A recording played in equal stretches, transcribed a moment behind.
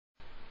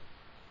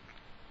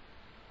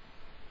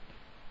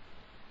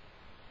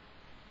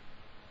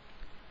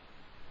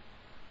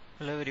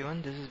Hello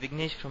everyone, this is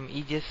Vignesh from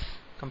EGS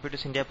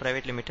Computers India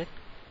Private Limited.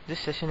 This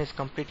session is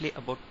completely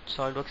about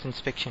SOLIDWORKS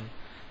Inspection,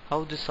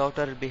 how this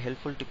software will be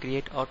helpful to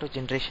create auto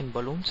generation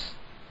balloons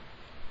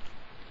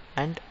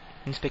and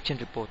inspection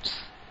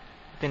reports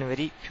within a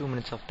very few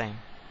minutes of time.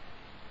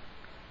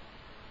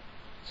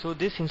 So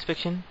this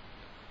inspection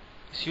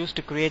is used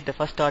to create the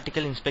first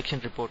article inspection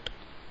report.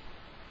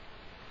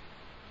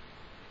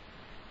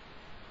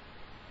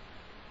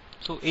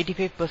 So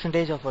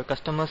 85% of our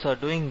customers are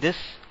doing this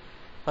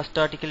first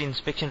article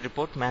inspection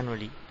report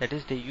manually. That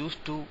is, they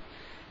used to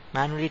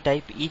manually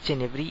type each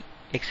and every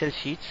Excel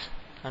sheets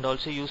and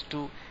also used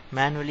to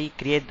manually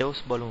create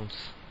those balloons.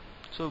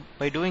 So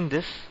by doing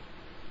this,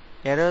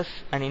 errors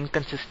and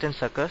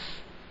inconsistencies occurs,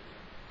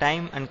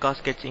 time and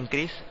cost gets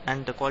increased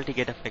and the quality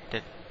get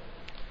affected.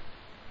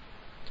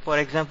 For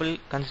example,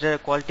 consider a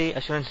quality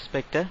assurance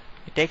inspector.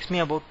 It takes me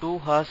about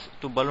 2 hours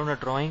to balloon a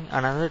drawing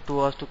and another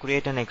 2 hours to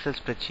create an Excel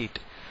spreadsheet.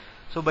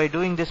 So by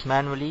doing this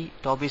manually,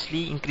 it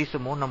obviously increases the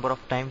more number of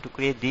time to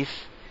create these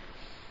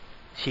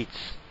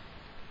sheets.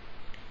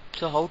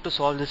 So how to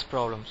solve this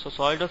problem? So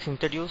SolidWorks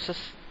introduces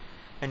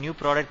a new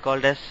product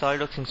called as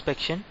SolidWorks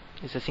Inspection.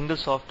 It's a single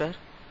software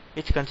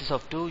which consists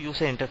of 2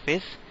 user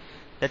interface,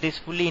 that is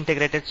fully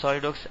integrated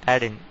SolidWorks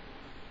add-in.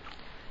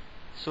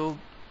 So,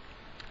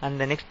 and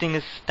the next thing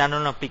is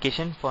standalone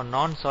application for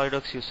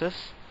non-SolidWorks users.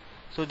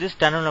 So this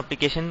standalone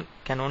application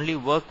can only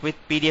work with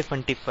PDF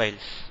and TIFF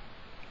files.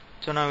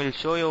 So now I will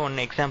show you one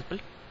example.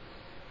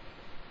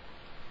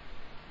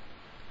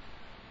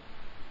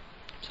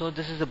 So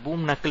this is a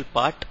boom knuckle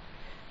part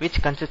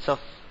which consists of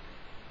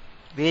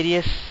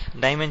various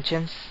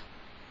dimensions,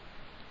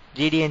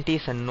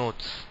 GD&Ts and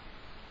notes.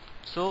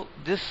 So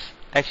this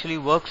actually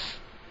works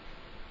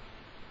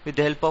with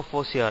the help of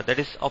OCR, that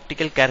is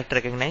optical character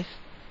recognize,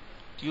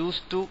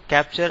 used to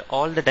capture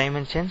all the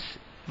dimensions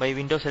by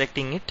window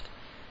selecting it.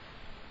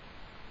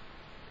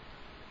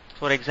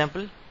 For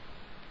example,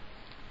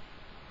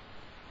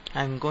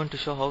 I am going to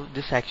show how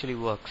this actually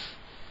works.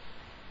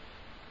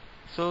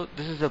 So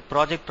this is the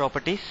project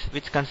properties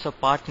which consists of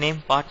part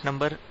name, part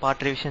number,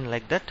 part revision,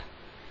 like that.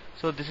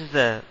 So this is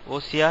the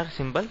OCR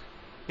symbol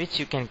which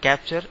you can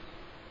capture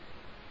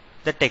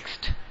the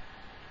text.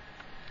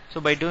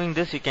 So by doing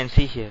this, you can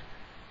see here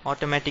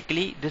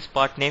automatically this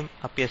part name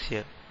appears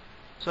here.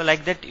 So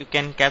like that you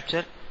can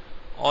capture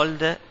all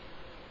the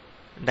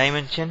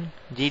dimension,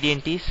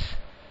 GD&Ts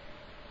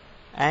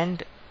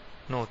and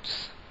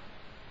notes.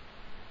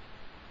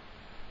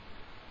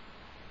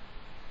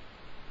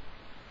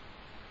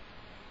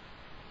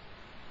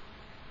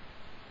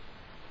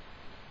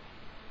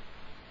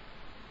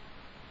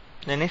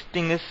 The next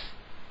thing is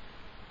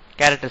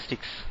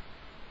characteristics.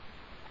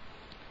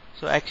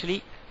 So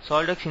actually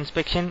SolidWorks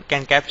Inspection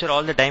can capture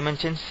all the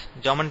dimensions,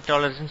 geometry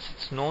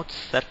tolerances, notes,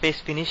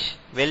 surface finish,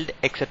 weld,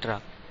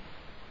 etc.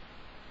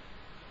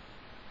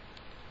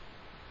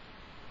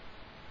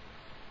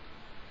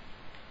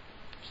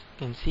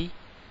 You can see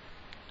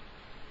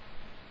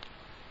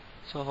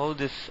so how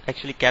this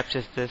actually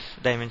captures this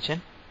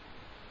dimension.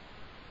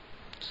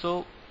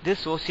 So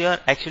this OCR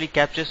actually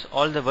captures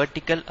all the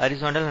vertical,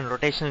 horizontal and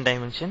rotational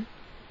dimension.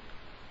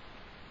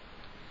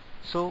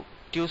 So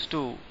it used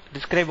to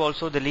describe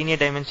also the linear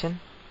dimension,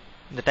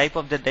 the type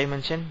of the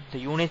dimension, the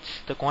units,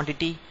 the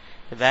quantity,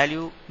 the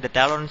value, the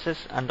tolerances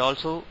and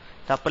also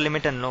the upper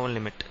limit and lower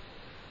limit.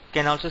 You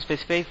can also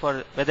specify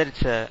for whether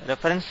it's a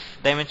reference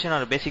dimension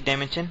or a basic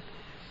dimension.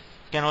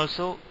 You can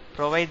also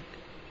provide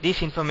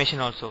this information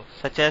also,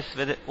 such as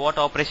whether what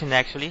operation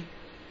actually. You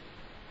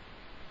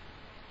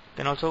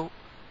can also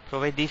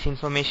provide these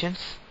informations.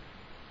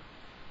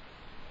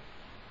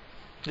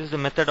 This is the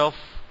method of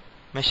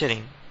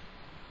measuring.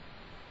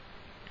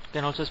 You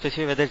can also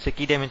specify whether it's a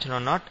key dimension or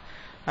not,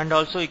 and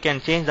also you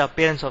can change the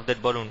appearance of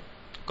that balloon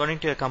according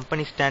to a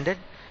company standard.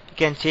 You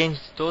can change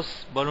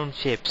those balloon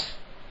shapes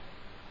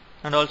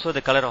and also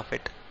the color of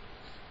it.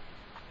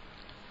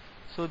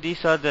 So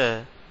these are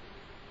the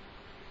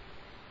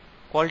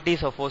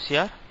qualities of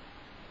OCR.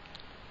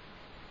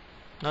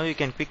 Now you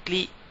can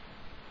quickly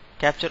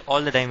capture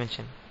all the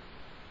dimension.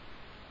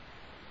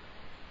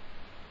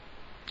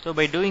 So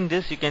by doing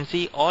this, you can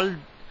see all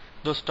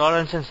those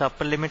tolerances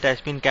upper limit has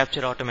been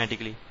captured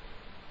automatically.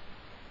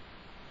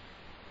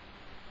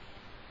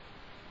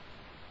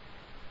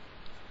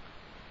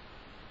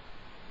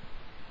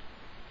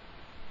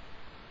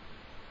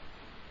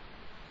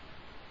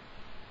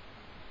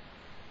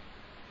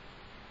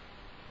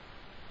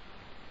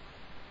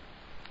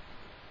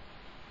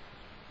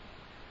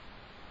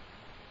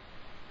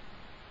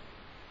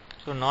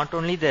 So not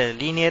only the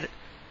linear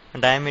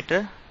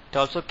diameter, it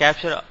also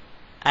capture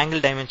angle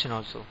dimension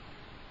also.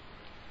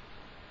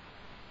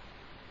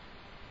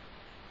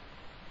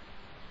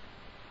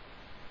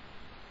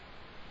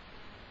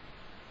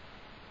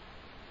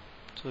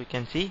 So you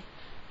can see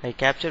I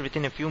capture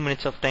within a few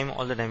minutes of time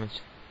all the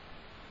dimensions.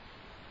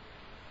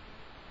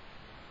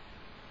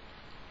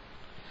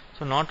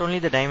 So not only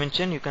the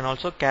dimension, you can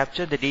also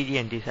capture the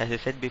DD&Ts as I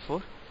said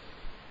before.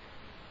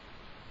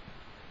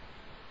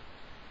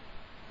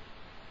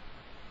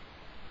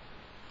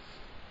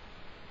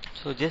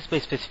 So just by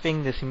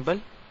specifying the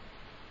symbol,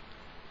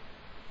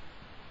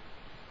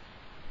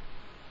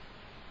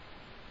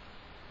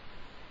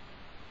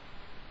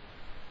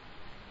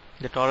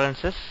 the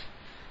tolerances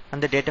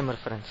and the datum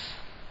reference.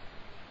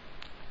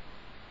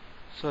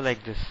 So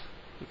like this,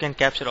 you can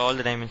capture all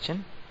the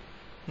dimension.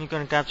 You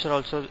can capture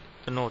also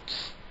the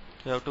notes.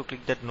 You have to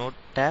click that note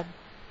tab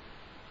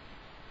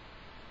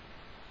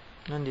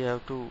and you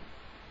have to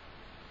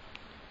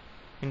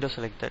window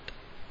select that.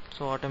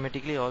 So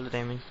automatically all the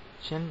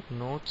dimension,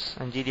 notes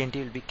and GD&T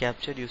will be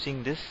captured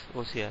using this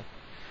OCR.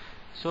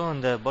 So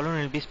on the balloon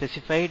will be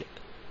specified,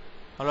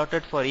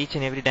 allotted for each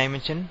and every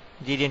dimension,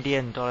 GD&T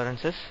and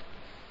tolerances.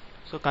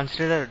 So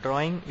consider a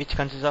drawing which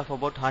consists of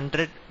about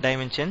 100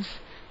 dimensions.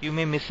 You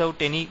may miss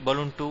out any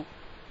balloon to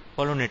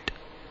balloon it.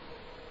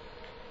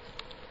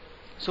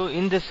 So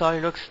in this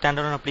SolidWorks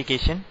standalone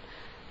application,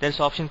 there is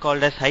option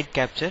called as hide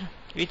capture,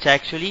 which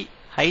actually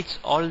hides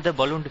all the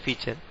ballooned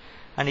feature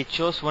and it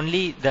shows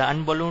only the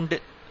unballooned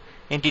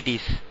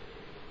entities.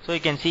 So you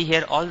can see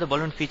here all the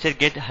balloon feature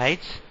get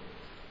hides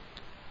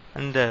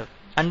and the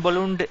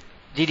unballooned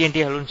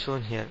GD&T balloon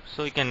shown here.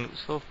 So you can,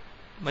 so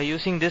by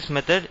using this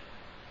method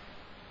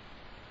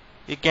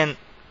you can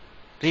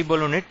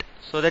reballoon it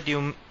so that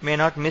you may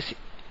not miss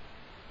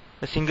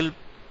a single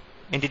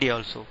entity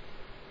also.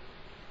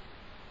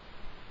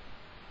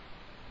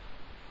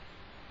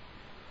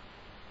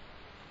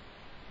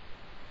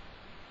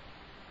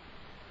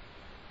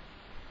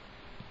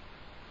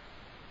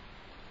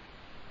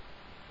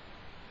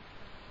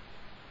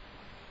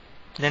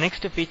 The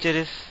next feature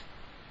is,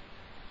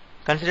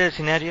 consider a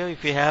scenario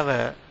if you have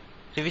a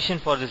revision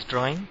for this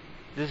drawing.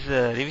 This is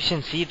a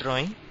revision C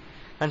drawing.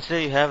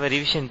 Consider you have a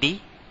revision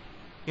D.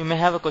 You may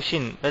have a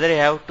question whether you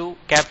have to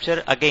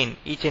capture again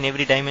each and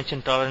every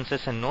dimension,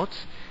 tolerances and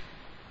notes.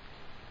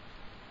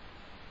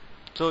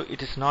 So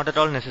it is not at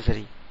all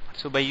necessary.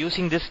 So by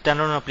using this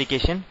standalone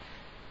application,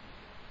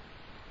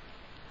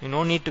 you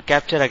no need to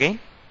capture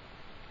again.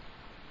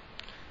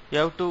 You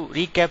have to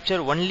recapture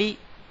only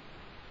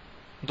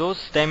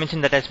those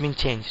dimensions that has been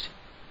changed.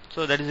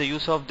 So that is the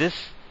use of this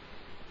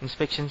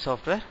inspection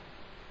software.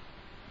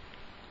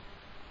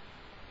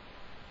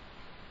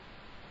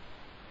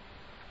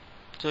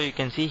 So you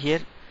can see here,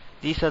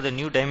 these are the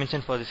new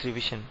dimensions for this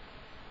revision.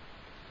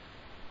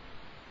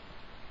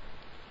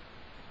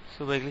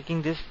 So by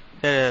clicking this,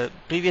 the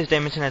previous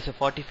dimension has a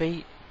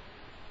 45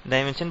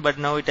 dimension, but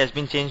now it has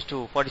been changed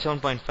to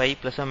 47.5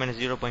 plus or minus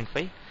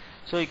 0.5.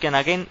 So you can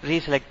again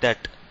reselect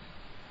that.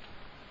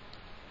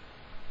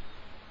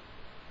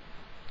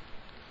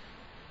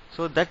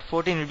 So that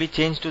 14 will be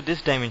changed to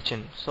this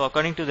dimension. So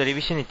according to the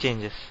revision it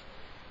changes.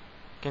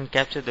 You can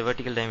capture the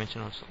vertical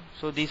dimension also.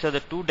 So these are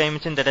the two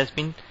dimensions that has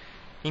been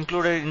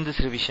included in this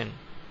revision.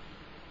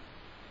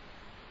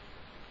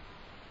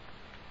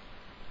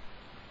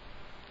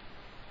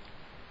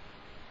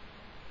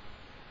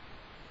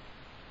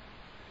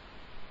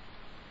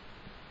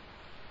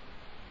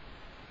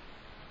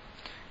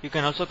 You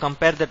can also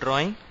compare the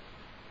drawing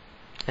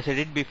as I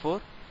did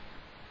before.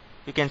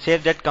 You can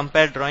save that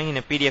compared drawing in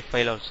a PDF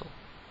file also.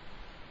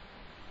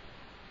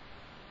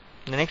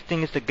 The next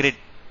thing is the grid.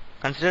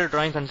 Consider a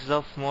drawing consists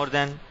of more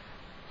than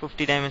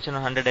 50 dimension or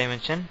 100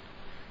 dimension.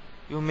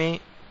 You may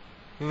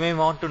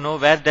want to know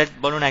where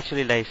that balloon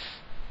actually lies.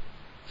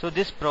 So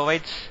this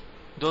provides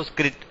those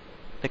grid,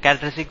 the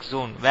characteristic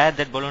zone where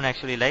that balloon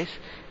actually lies.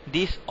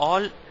 These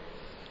all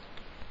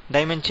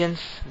dimensions,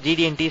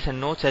 GD&Ts and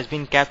notes has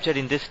been captured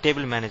in this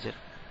table manager.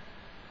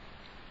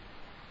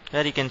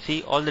 Here you can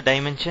see all the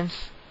dimensions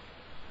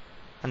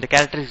and the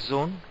characteristic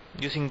zone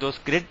using those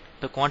grid,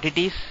 the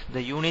quantities,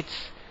 the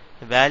units,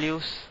 the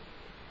values,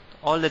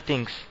 all the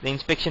things, the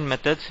inspection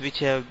methods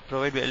which I have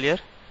provided earlier,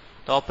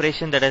 the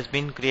operation that has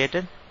been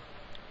created,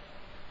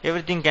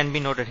 everything can be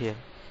noted here.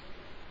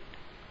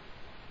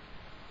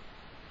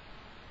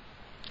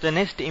 The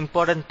next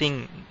important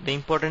thing, the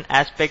important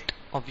aspect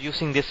of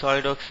using this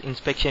SolidWorks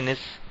inspection is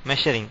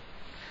measuring.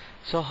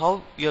 So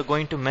how you are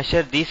going to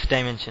measure these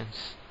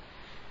dimensions?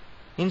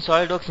 In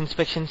SolidWorks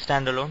inspection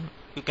standalone,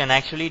 you can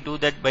actually do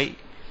that by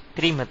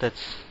three methods.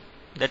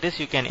 That is,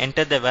 you can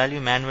enter the value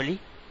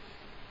manually,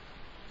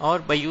 or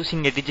by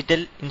using a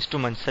digital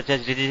instrument such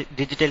as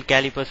digital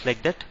calipers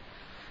like that.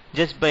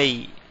 Just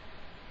by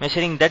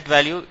measuring that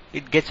value,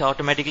 it gets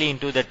automatically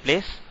into that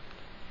place.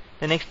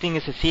 The next thing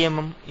is a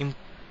CMM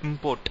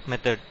import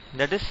method.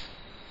 That is,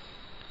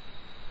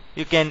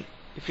 you can,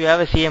 if you have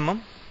a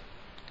CMM,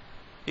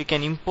 you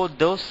can import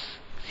those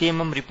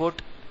CMM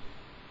report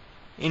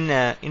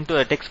into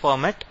a text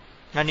format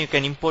and you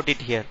can import it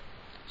here.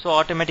 So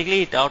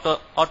automatically it auto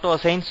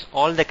assigns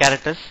all the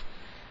characters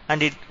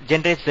and it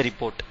generates the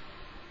report.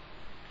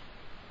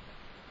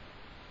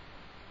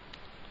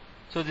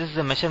 So this is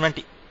a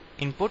measurement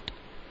input.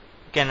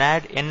 You can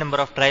add n number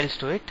of trials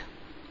to it.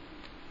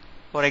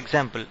 For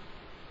example,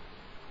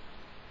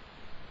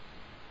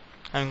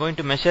 I am going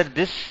to measure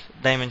this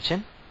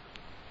dimension.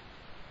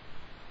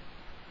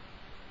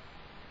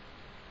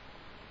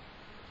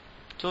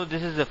 So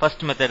this is the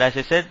first method, as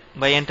I said,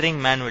 by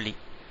entering manually.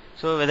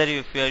 So whether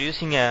if you are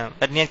using a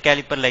vernier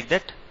caliper like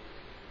that,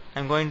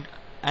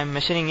 I'm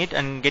measuring it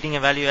and getting a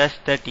value as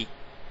 30.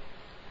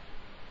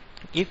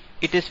 If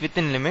it is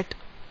within limit,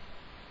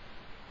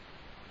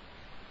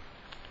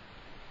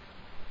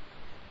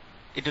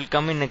 it will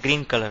come in a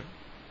green color.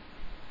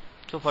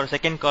 So for a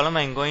second column,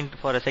 I'm going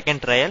for a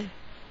second trial.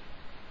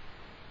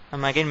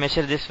 I'm again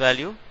measure this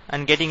value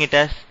and getting it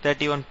as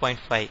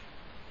 31.5.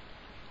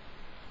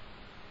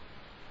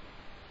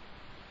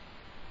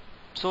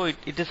 So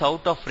it is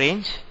out of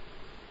range.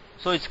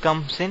 So it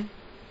comes in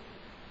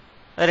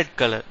a red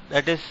color.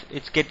 That is,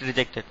 it's get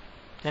rejected.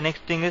 The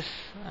next thing is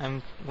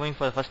I'm going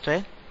for the first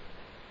trial.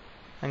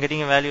 I'm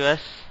getting a value as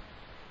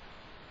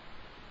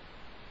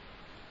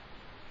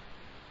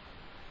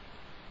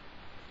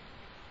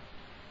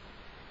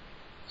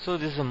so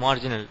this is a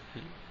marginal.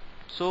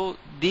 So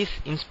this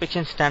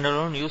inspection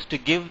standalone used to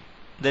give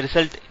the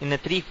result in the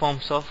three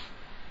forms of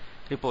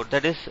report,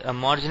 that is a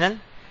marginal,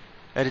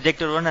 a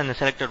rejected one and a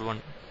selected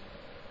one.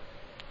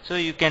 So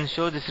you can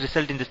show this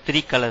result in these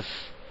three colors.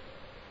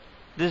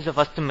 This is the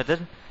first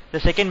method. The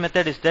second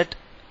method is that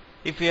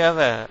if you have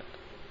a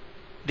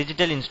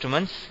digital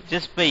instruments,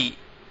 just by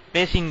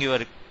placing your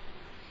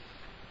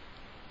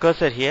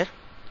cursor here,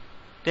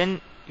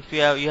 then if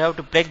you have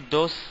to plug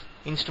those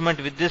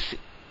instrument with this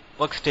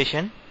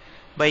workstation.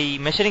 By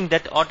measuring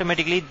that,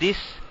 automatically this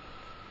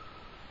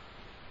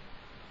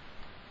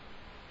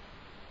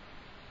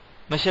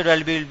measured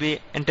value will be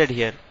entered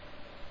here.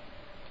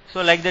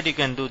 So like that you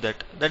can do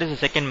that. That is the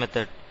second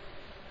method.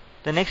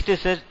 The next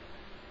is that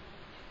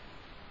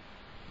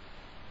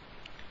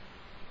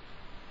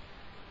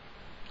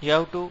you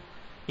have to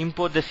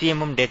import the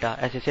CMM data.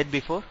 As I said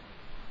before,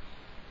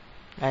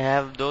 I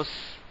have those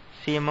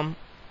CMM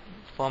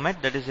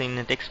format, that is in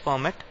a text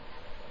format.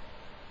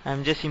 I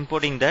am just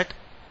importing that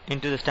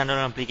into the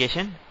standalone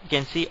application. You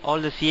can see all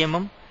the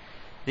CMM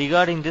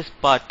regarding this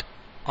part,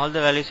 all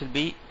the values will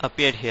be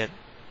appeared here.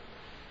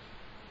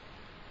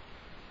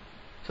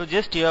 So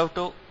just you have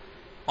to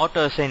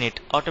auto assign it.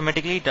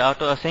 Automatically it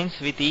auto assigns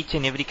with each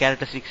and every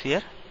characteristics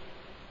here.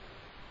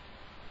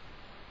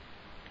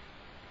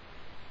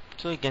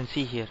 So you can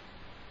see here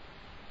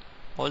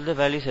all the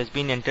values has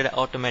been entered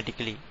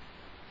automatically.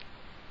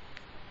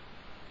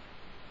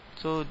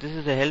 So this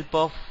is the help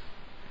of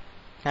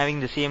having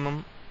the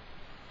CMM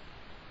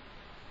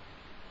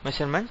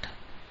measurement.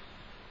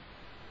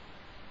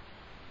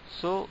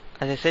 So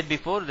as I said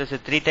before, there's a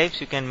three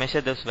types you can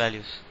measure those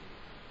values.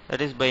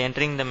 That is by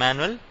entering the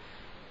manual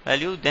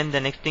value, then the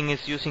next thing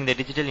is using the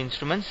digital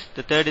instruments,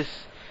 the third is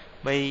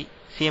by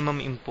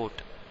CMM import.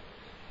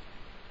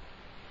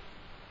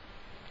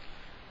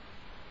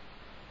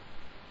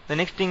 The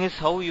next thing is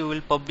how you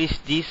will publish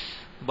these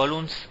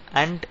balloons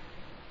and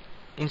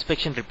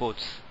inspection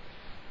reports.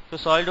 So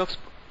SolidWorks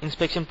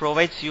Inspection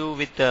provides you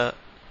with the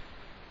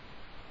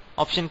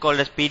option called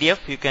as PDF.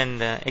 You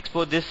can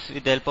export this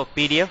with the help of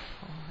PDF,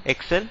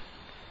 Excel,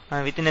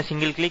 and within a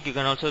single click you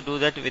can also do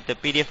that with the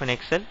PDF and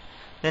Excel.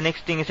 The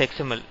next thing is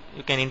XML.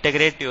 You can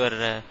integrate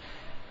your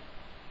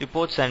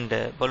reports and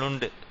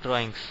balloon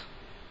drawings.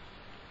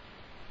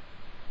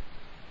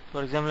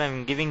 For example, I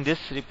am giving this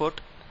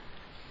report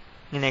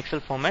in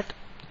Excel format.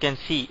 You can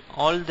see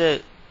all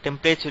the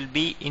templates will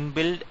be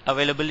inbuilt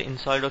available in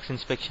SolidWorks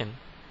Inspection.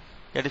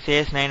 That is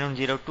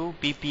AS9102,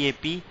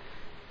 PPAP,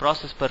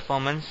 process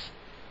performance,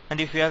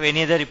 and if you have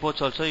any other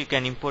reports also you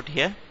can import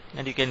here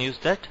and you can use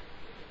that.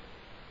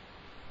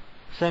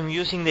 So I am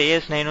using the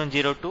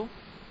AS9102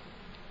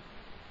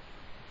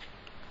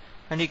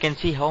 and you can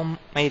see how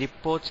my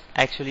reports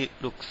actually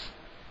looks.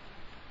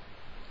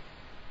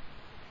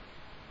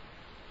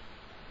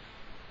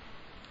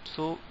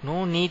 So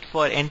no need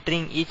for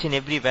entering each and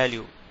every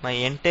value. My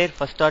entire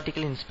first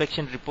article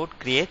inspection report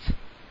creates.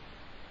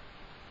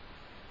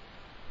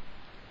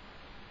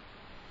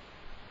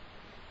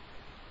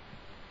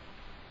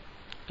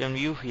 You can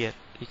view here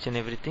each and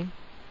everything.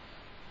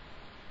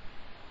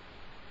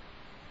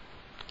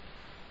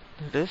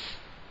 That is,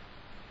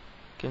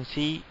 you can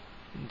see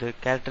the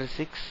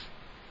characteristics,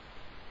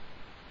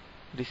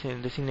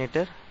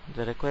 designator,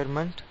 the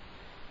requirement,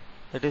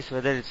 that is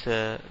whether it's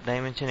a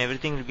dimension,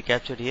 everything will be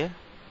captured here.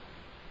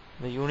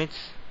 The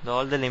units,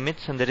 all the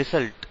limits, and the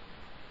result.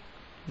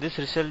 This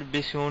result will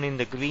be shown in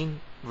the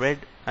green, red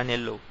and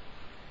yellow.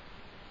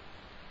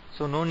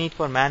 So no need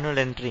for manual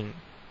entering.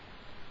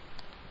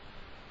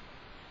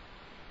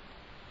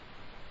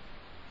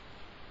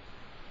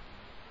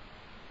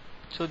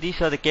 So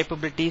these are the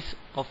capabilities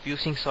of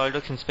using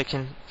SolidWorks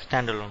Inspection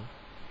standalone.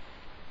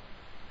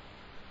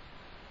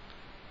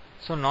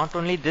 So not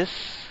only this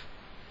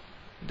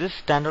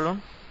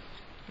standalone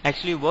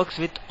actually works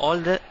with all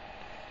the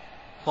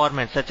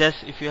formats, such as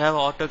if you have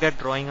AutoCAD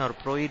drawing or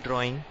Pro-E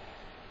drawing.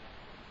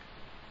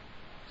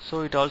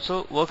 So it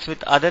also works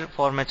with other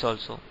formats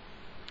also.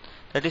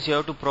 That is, you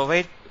have to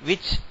provide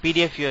which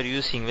PDF you are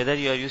using, whether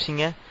you are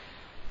using a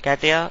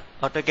CATIA,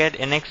 AutoCAD,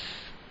 NX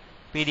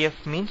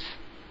PDF means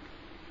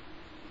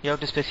you have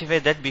to specify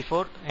that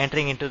before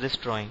entering into this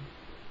drawing.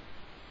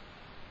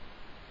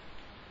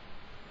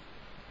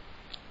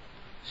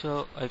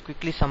 So I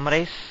quickly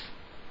summarize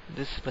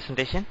this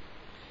presentation.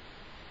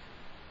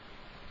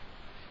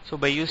 So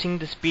by using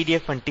this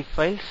PDF and TIFF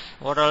files,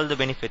 what are all the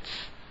benefits?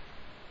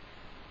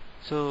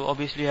 So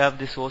obviously you have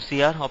this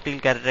OCR, optical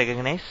character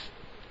recognize.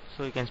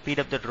 So you can speed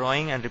up the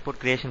drawing and report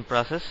creation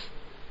process.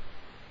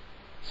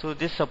 So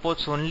this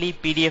supports only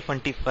PDF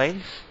and TIFF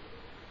files.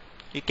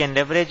 You can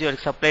leverage your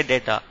supply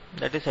data.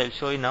 That is, I will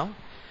show you now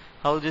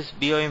how this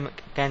BOM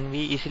can be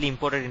easily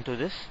imported into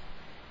this.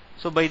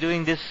 So by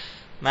doing this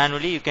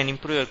manually, you can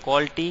improve your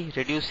quality,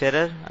 reduce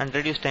error, and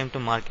reduce time to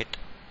market.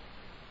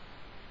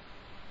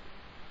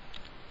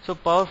 So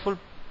powerful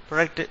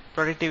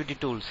productivity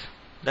tools.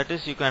 That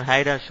is, you can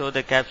hide or show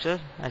the capture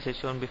as I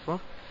shown before.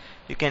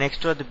 You can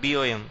extract the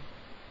BOM.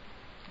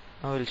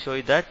 I will show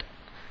you that.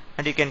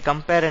 And you can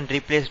compare and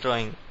replace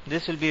drawing.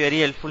 This will be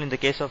very helpful in the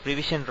case of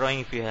revision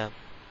drawing if you have.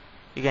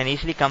 You can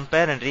easily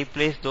compare and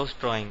replace those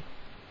drawing.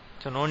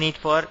 So no need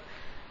for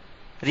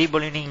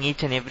reballooning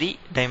each and every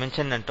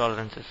dimension and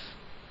tolerances.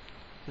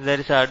 There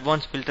is an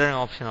advanced filtering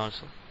option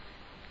also.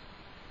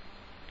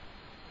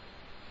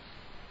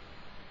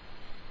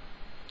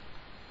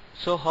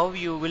 So how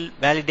you will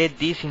validate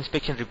these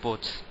inspection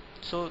reports?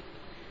 So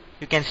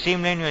you can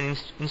streamline your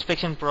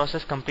inspection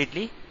process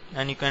completely,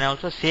 and you can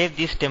also save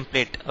this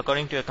template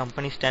according to your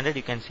company standard.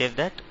 You can save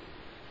that.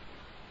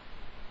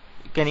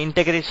 You can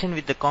integration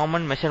with the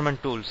common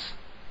measurement tools.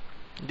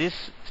 This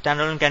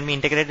standalone can be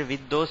integrated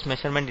with those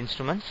measurement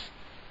instruments,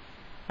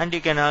 and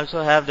you can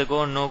also have the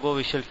go and no go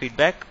visual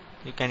feedback.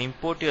 You can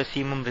import your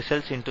CMM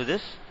results into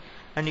this,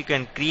 and you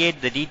can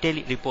create the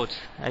detailed reports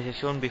as I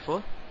shown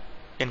before.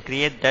 You can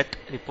create that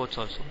reports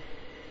also.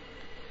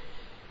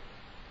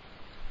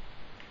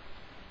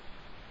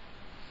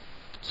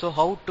 So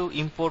how to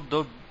import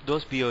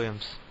those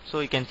BOMs? So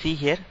you can see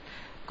here,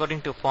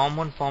 according to Form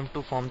 1, Form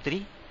 2, Form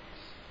 3,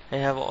 I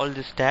have all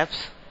these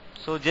tabs.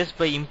 So just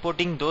by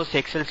importing those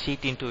Excel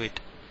sheet into it,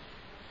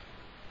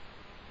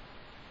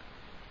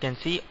 you can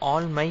see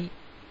all my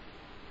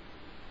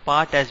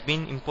part has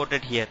been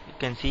imported here. You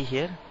can see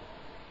here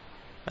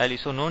value.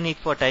 So no need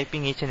for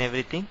typing each and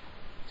everything.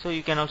 So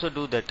you can also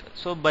do that.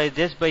 So by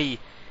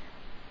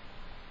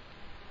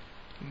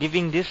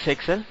giving this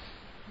Excel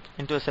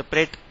into a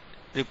separate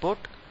report,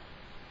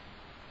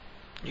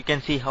 you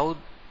can see how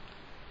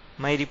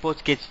my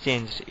reports gets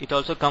changed. It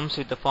also comes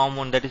with the Form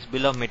 1, that is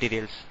bill of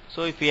materials.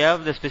 So if you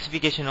have the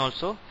specification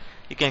also,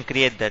 you can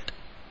create that.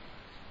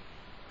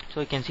 So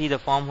you can see the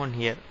Form 1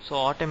 here. So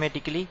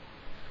automatically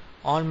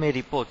all my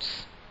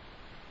reports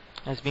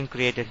has been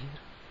created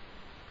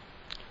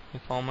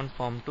here. Form 1,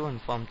 Form 2 and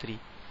Form 3.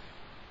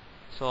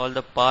 So all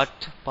the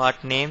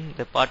part name,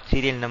 the part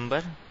serial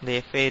number, the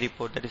FA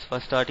report, that is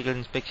first article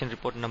inspection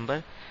report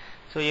number.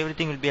 So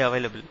everything will be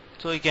available.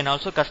 So you can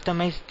also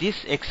customize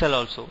this Excel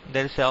also.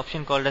 There is an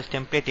option called as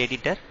template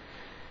editor.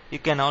 You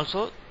can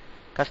also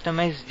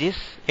customize this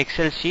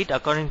Excel sheet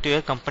according to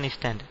your company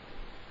standard.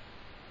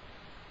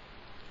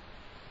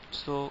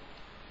 So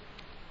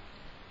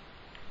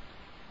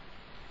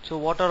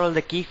what are all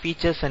the key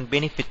features and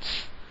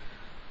benefits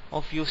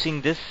of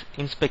using this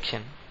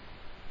inspection?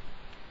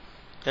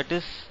 That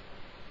is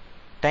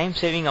time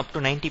saving up to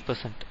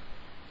 90%.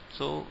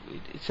 So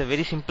it's a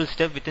very simple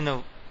step. Within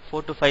a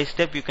 4 to 5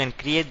 step you can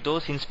create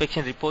those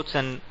inspection reports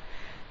and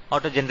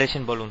auto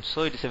generation balloons.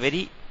 So it is a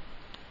very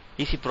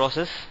easy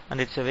process, and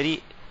it's a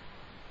very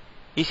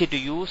easy to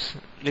use,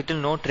 little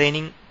no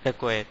training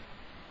required.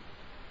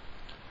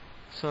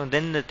 So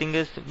then the thing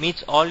is,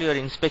 meets all your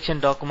inspection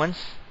documents,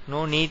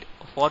 no need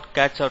of what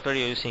CAD software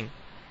you are using.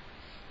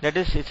 That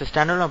is, it's a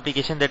standalone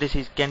application, that is,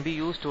 it can be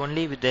used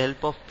only with the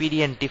help of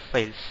PD and TIFF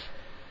files.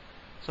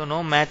 So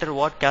no matter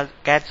what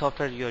CAD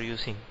software you are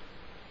using.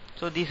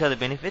 So these are the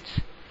benefits.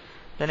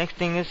 The next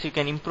thing is, you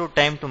can improve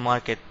time to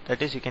market.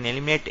 That is, you can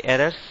eliminate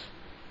errors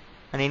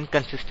and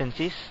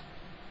inconsistencies,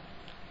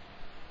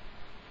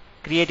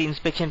 create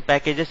inspection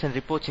packages and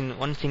reports in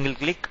one single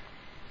click.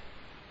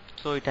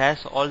 So it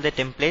has all the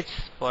templates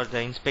for the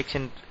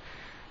inspection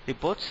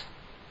reports.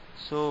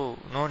 So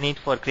no need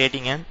for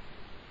creating and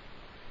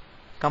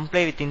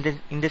comply with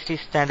industry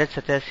standards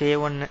such as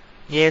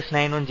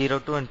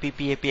AS9102 and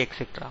PPAP,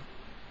 etc.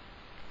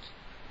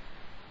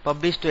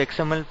 Published to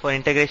XML for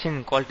integration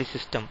in quality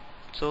system.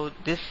 So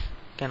this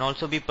can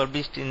also be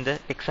published in the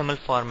XML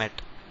format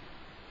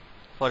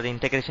for the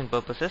integration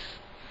purposes.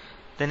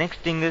 The next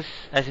thing is,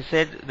 as I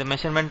said, the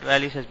measurement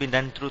values has been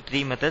done through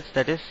 3 methods.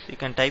 That is, you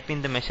can type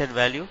in the measured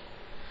value.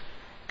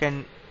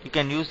 You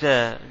can use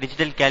the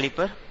digital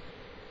caliper.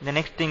 The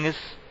next thing is,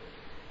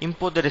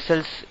 import the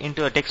results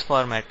into a text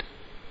format.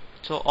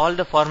 So all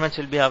the formats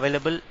will be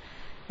available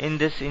in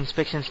this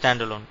inspection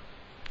standalone.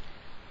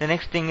 The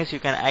next thing is, you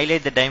can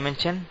highlight the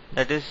dimension,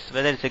 that is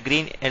whether it's a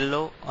green,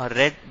 yellow or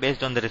red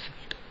based on the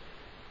result.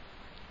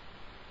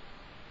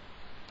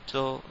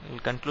 So we'll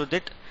conclude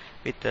it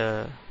with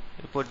the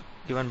report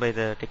given by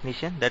the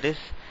technician. That is,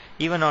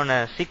 even on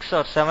a 6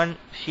 or 7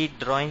 sheet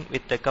drawing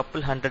with a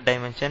couple hundred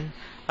dimension,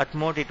 at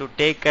most it would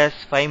take us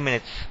 5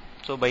 minutes.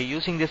 So by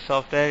using this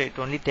software, it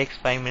only takes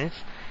 5 minutes.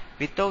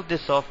 Without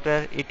this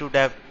software, it would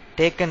have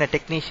taken a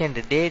technician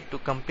a day to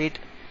complete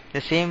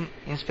the same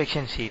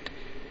inspection sheet.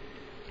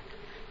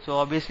 So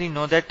obviously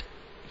know that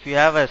if you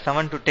have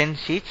 7 to 10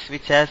 sheets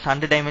which has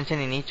 100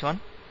 dimension in each one,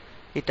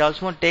 it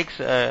also takes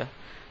 2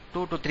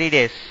 to 3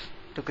 days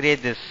to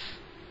create this.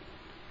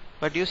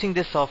 But using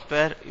this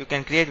software you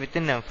can create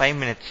within 5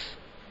 minutes.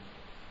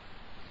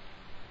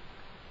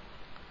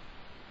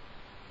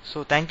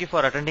 So thank you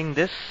for attending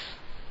this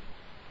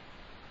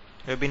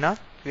webinar.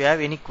 If you have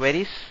any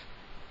queries,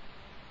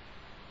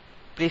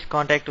 please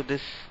contact to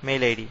this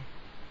mail ID.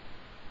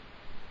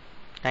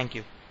 Thank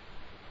you.